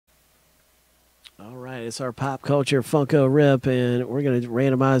All right, it's our Pop Culture Funko Rip, and we're going to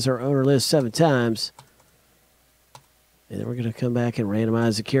randomize our owner list 7 times. And then we're going to come back and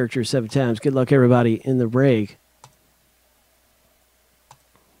randomize the character 7 times. Good luck, everybody, in the break.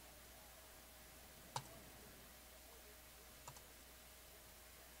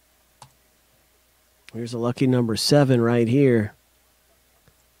 Here's a lucky number 7 right here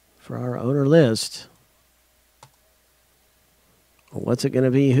for our owner list. What's it going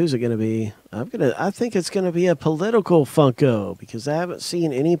to be? Who's it going to be? I think it's going to be a political Funko because I haven't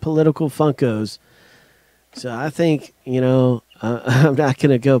seen any political Funkos. So I think, I'm not going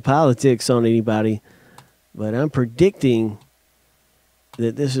to go politics on anybody, but I'm predicting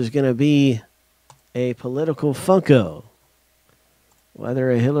that this is going to be a political Funko.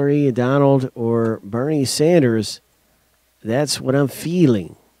 Whether a Hillary, a Donald, or Bernie Sanders, that's what I'm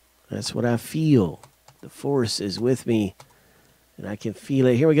feeling. That's what I feel. The force is with me. And I can feel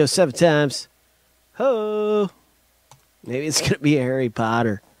it. Here we go, 7 times. Ho! Maybe it's going to be a Harry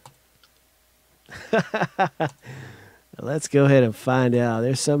Potter. Let's go ahead and find out.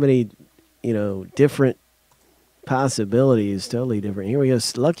 There's so many, different possibilities. Totally different. Here we go.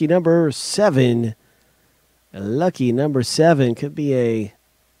 Lucky number 7. Lucky number 7 could be a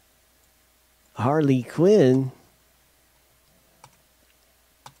Harley Quinn.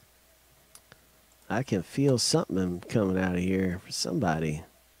 I can feel something coming out of here for somebody.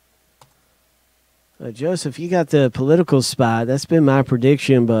 Joseph, you got the political spot. That's been my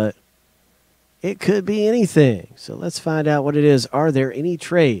prediction, but it could be anything. So let's find out what it is. Are there any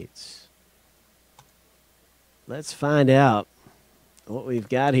trades? Let's find out what we've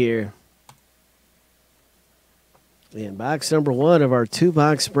got here. In box number 1 of our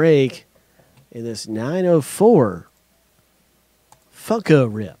 2-box break in this 904 Funko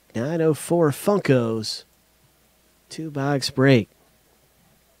Rip. 904 Funkos 2-box break.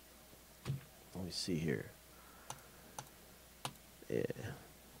 Let me see here. Yeah.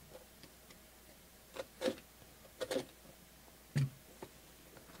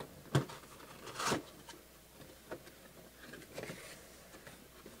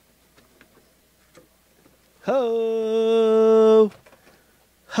 Ho!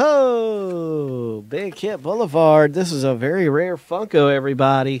 Ho! Big Hit Boulevard. This is a very rare Funko,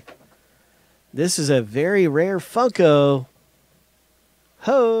 everybody. This is a very rare Funko.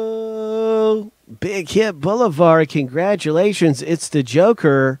 Ho! Big Hit Boulevard. Congratulations. It's the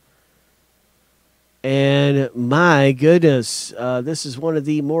Joker. And my goodness, this is one of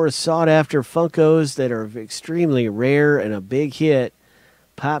the more sought-after Funkos that are extremely rare and a big hit.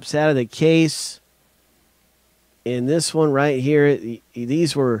 Pops out of the case. In this one right here,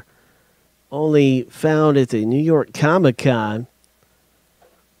 these were only found at the New York Comic Con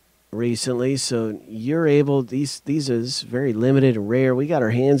recently, so you're able. These are very limited and rare. We got our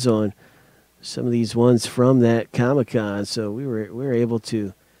hands on some of these ones from that Comic Con, so we were able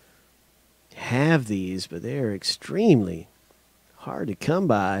to have these, but they're extremely hard to come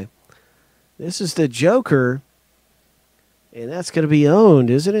by. This is the Joker, and that's going to be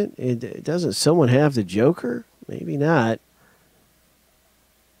owned, isn't it? Doesn't someone have the Joker? Maybe not.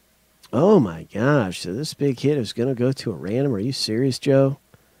 Oh my gosh. So this big hit is going to go to a random. Are you serious, Joe?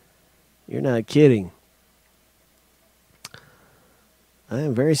 You're not kidding. I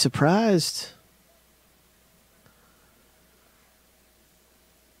am very surprised.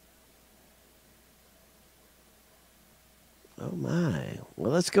 Oh my.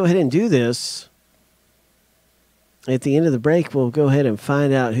 Well, let's go ahead and do this. At the end of the break, we'll go ahead and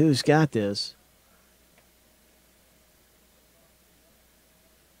find out who's got this.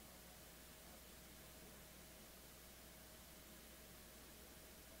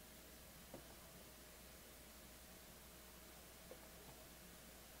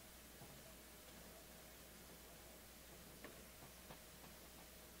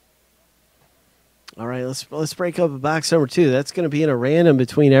 All right, let's break up box number 2. That's going to be in a random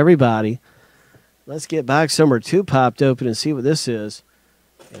between everybody. Let's get box number 2 popped open and see what this is.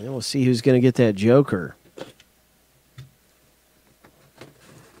 And then we'll see who's going to get that Joker.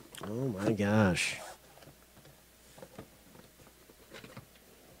 Oh, my gosh.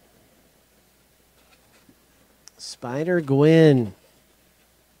 Spider-Gwen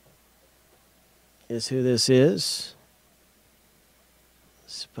is who this is.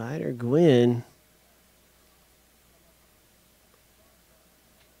 Spider-Gwen.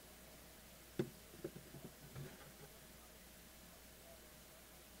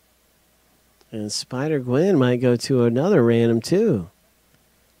 And Spider-Gwen might go to another random, too.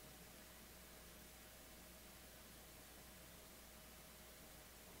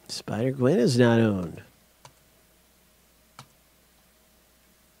 Spider-Gwen is not owned.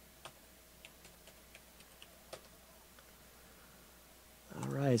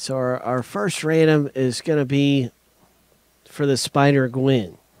 so our first random is going to be for the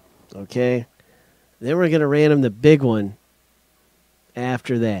Spider-Gwen. Okay? Then we're going to random the big one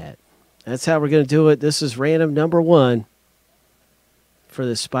after that. That's how we're going to do it. This is random number 1 for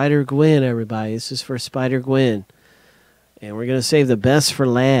the Spider-Gwen, everybody. This is for Spider-Gwen. And we're going to save the best for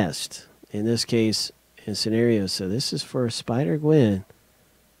last, in this case, in scenario. So this is for Spider-Gwen.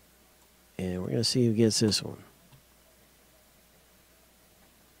 And we're going to see who gets this one.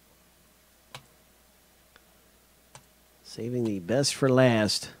 Saving the best for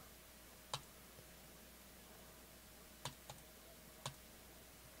last.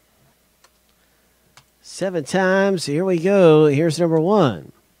 Seven times. Here we go. Here's number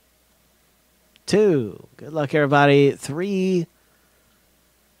 1. 2. Good luck, everybody. 3,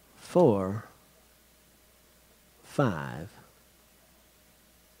 4, 5,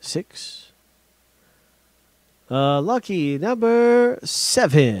 6. Lucky number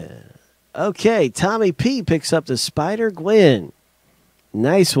 7. Okay, Tommy P picks up the Spider-Gwen.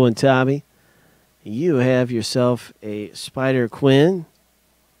 Nice one, Tommy. You have yourself a Spider-Gwen.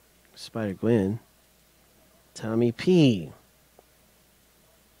 Spider-Gwen. Tommy P.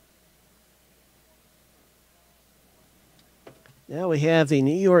 Now we have the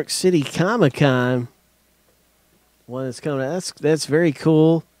New York City Comic-Con one that's coming out. That's very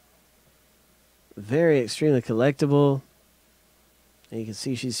cool. Very extremely collectible. And you can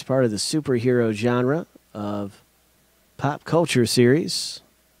see she's part of the superhero genre of pop culture series.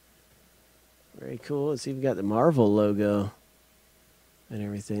 Very cool. It's even got the Marvel logo and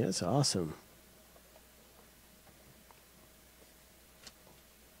everything. That's awesome.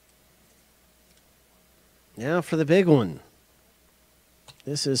 Now for the big one.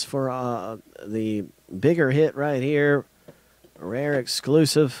 This is for the bigger hit right here. Rare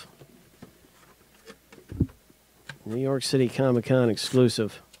exclusive. New York City Comic-Con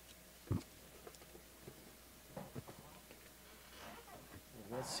exclusive.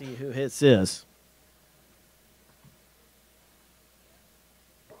 Let's see who hits this.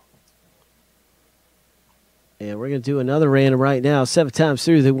 And we're going to do another random right now. 7 times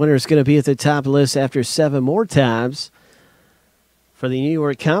through. The winner is going to be at the top of the list after 7 more times. For the New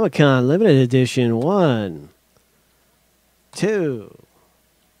York Comic-Con Limited Edition. 1, 2,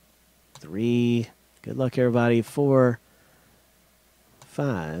 3. Good luck, everybody. 4,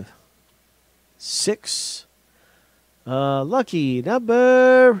 5, 6. Lucky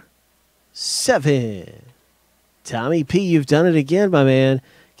number 7. Tommy P, you've done it again, my man.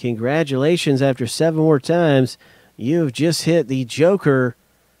 Congratulations. After 7 more times, you've just hit the Joker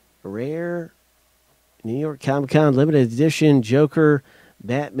Rare New York Comic-Con Limited Edition Joker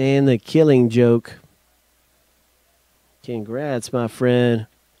Batman the Killing Joke. Congrats, my friend.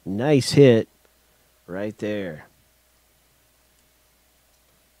 Nice hit right there.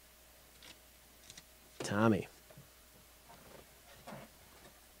 Tommy.